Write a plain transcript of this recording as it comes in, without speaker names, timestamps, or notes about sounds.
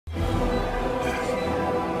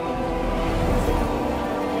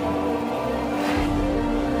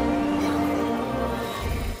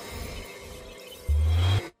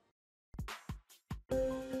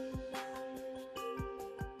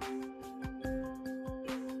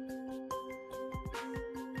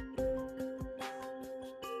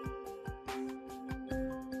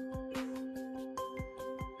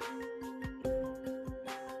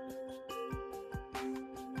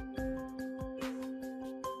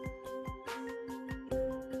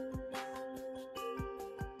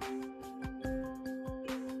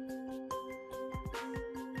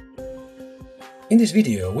In this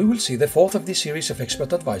video, we will see the fourth of this series of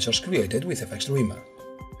expert advisors created with fxDreema.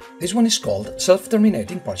 This one is called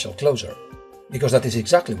Self-Terminating Partial Closer, because that is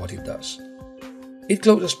exactly what it does. It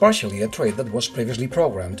closes partially a trade that was previously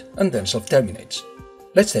programmed and then self-terminates.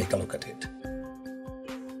 Let's take a look at it.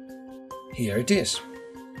 Here it is.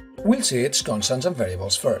 We'll see its constants and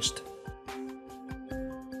variables first.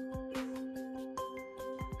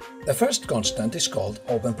 The first constant is called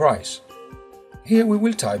open price. Here we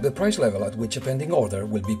will type the price level at which a pending order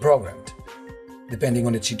will be programmed. Depending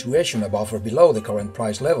on its situation above or below the current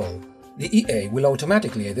price level, the EA will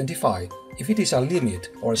automatically identify if it is a limit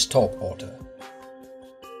or a stop order.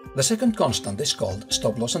 The second constant is called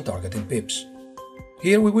stop loss and target in pips.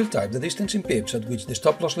 Here we will type the distance in pips at which the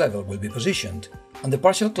stop loss level will be positioned and the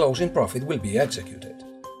partial close in profit will be executed.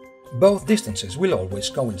 Both distances will always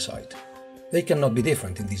coincide. They cannot be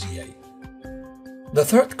different in this EA. The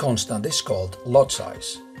third constant is called lot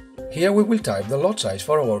size. Here we will type the lot size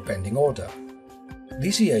for our pending order.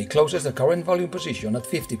 This EA closes the current volume position at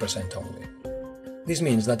 50% only. This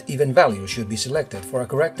means that even values should be selected for a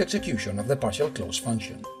correct execution of the partial close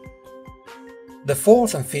function. The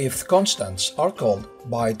fourth and fifth constants are called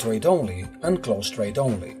buy trade only and close trade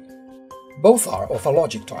only. Both are of a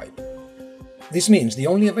logic type. This means the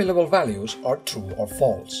only available values are true or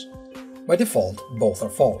false. By default, both are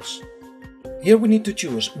false. Here we need to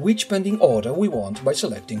choose which pending order we want by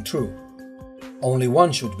selecting true. Only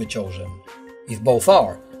one should be chosen. If both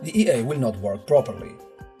are, the EA will not work properly.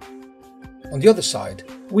 On the other side,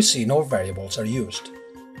 we see no variables are used.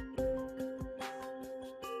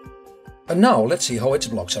 And now let's see how its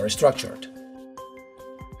blocks are structured.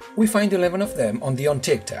 We find 11 of them on the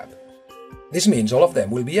Untitled tab. This means all of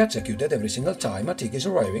them will be executed every single time a tick is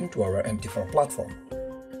arriving to our MT4 platform.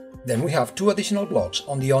 Then we have 2 additional blocks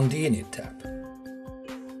on the Untitled tab.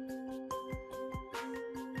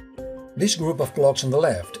 This group of blocks on the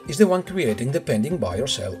left is the one creating the pending buy or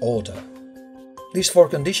sell order. These 4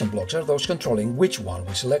 condition blocks are those controlling which one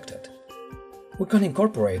we selected. We can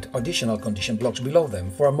incorporate additional condition blocks below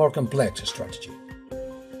them for a more complex strategy.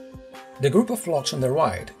 The group of blocks on the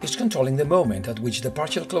right is controlling the moment at which the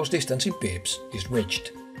partial close distance in pips is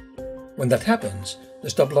reached. When that happens,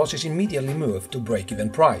 the stop loss is immediately moved to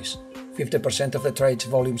break-even price, 50% of the trade's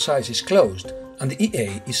volume size is closed, and the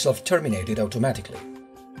EA is self-terminated automatically.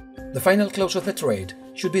 The final close of the trade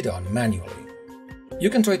should be done manually. You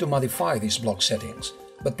can try to modify these block settings,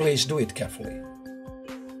 but please do it carefully.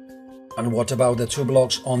 And what about the 2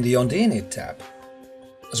 blocks on the Untitled tab?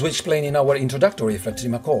 As we explained in our introductory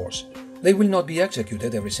fxDreema course, they will not be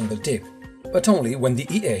executed every single tick, but only when the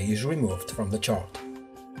EA is removed from the chart.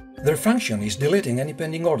 Their function is deleting any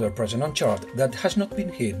pending order present on chart that has not been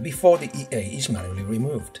hit before the EA is manually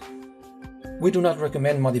removed. We do not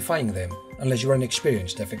recommend modifying them unless you are an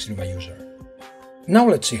experienced fxDreema user. Now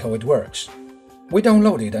let's see how it works. We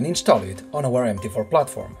download it and install it on our MT4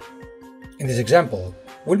 platform. In this example,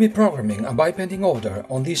 we'll be programming a buy pending order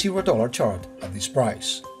on the $0 chart at this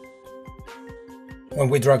price. When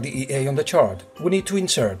we drag the EA on the chart, we need to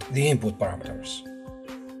insert the input parameters.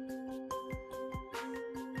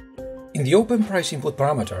 In the open price input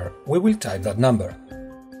parameter, we will type that number.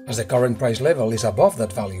 As the current price level is above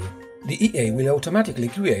that value, the EA will automatically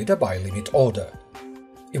create a buy limit order.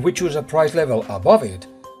 If we choose a price level above it,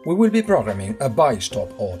 we will be programming a buy stop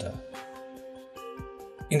order.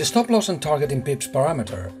 In the stop loss and target in pips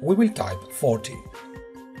parameter, we will type 40.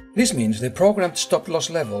 This means the programmed stop loss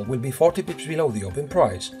level will be 40 pips below the open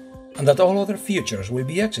price, and that all other futures will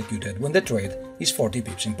be executed when the trade is 40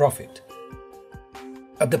 pips in profit.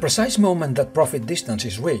 At the precise moment that profit distance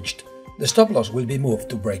is reached, the stop loss will be moved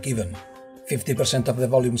to break even. 50% of the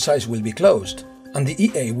volume size will be closed, and the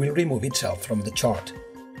EA will remove itself from the chart.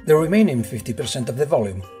 The remaining 50% of the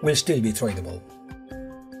volume will still be tradable.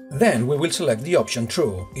 Then we will select the option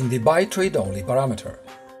True in the Buy Trade Only parameter.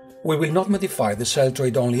 We will not modify the Sell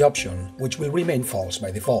Trade Only option, which will remain false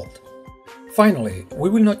by default. Finally, we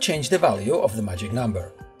will not change the value of the magic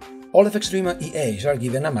number. All fxDreema EAs are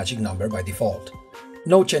given a magic number by default.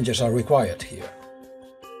 No changes are required here.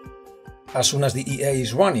 As soon as the EA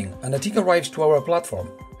is running and a tick arrives to our platform,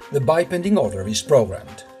 the buy pending order is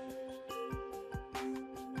programmed.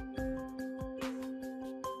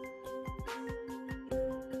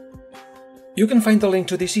 You can find the link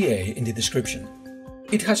to this EA in the description.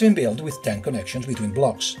 It has been built with 10 connections between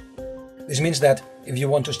blocks. This means that if you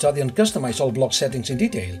want to study and customize all block settings in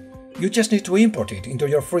detail, you just need to import it into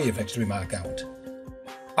your free fxDreema account.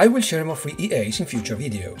 I will share more free EAs in future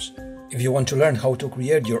videos. If you want to learn how to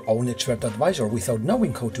create your own expert advisor without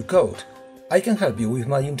knowing how to code, I can help you with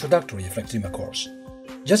my introductory fxDreema course.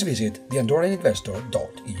 Just visit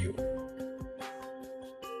theandorraninvestor.eu.